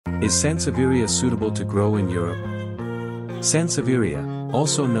Is Sansevieria suitable to grow in Europe? Sansevieria,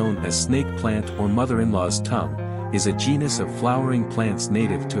 also known as snake plant or mother-in-law's tongue, is a genus of flowering plants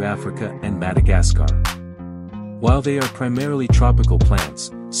native to Africa and Madagascar. While they are primarily tropical plants,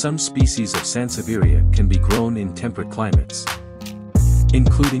 some species of Sansevieria can be grown in temperate climates,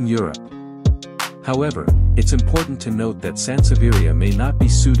 including Europe. However, it's important to note that Sansevieria may not be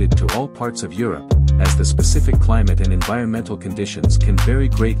suited to all parts of Europe, as the specific climate and environmental conditions can vary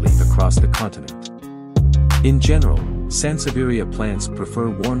greatly across the continent. In general, Sansevieria plants prefer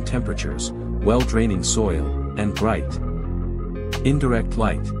warm temperatures, well-draining soil, and bright, indirect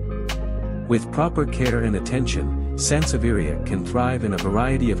light. With proper care and attention, Sansevieria can thrive in a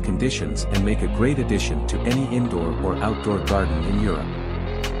variety of conditions and make a great addition to any indoor or outdoor garden in Europe.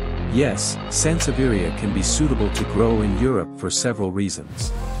 Yes, Sansevieria can be suitable to grow in Europe for several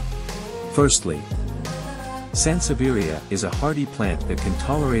reasons. Firstly, Sansevieria is a hardy plant that can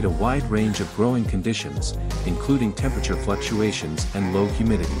tolerate a wide range of growing conditions, including temperature fluctuations and low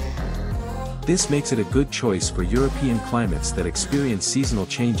humidity. This makes it a good choice for European climates that experience seasonal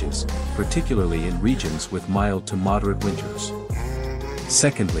changes, particularly in regions with mild to moderate winters.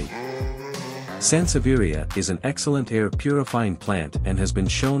 Secondly, Sansevieria is an excellent air-purifying plant and has been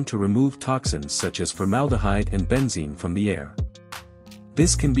shown to remove toxins such as formaldehyde and benzene from the air.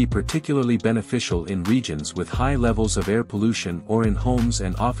 This can be particularly beneficial in regions with high levels of air pollution or in homes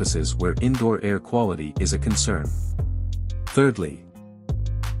and offices where indoor air quality is a concern. Thirdly,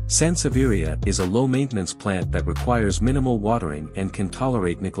 Sansevieria is a low-maintenance plant that requires minimal watering and can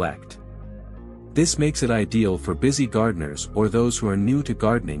tolerate neglect. This makes it ideal for busy gardeners or those who are new to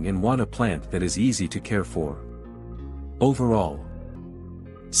gardening and want a plant that is easy to care for. Overall,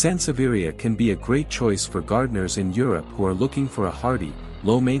 Sansevieria can be a great choice for gardeners in Europe who are looking for a hardy,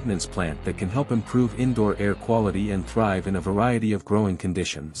 low-maintenance plant that can help improve indoor air quality and thrive in a variety of growing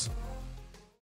conditions.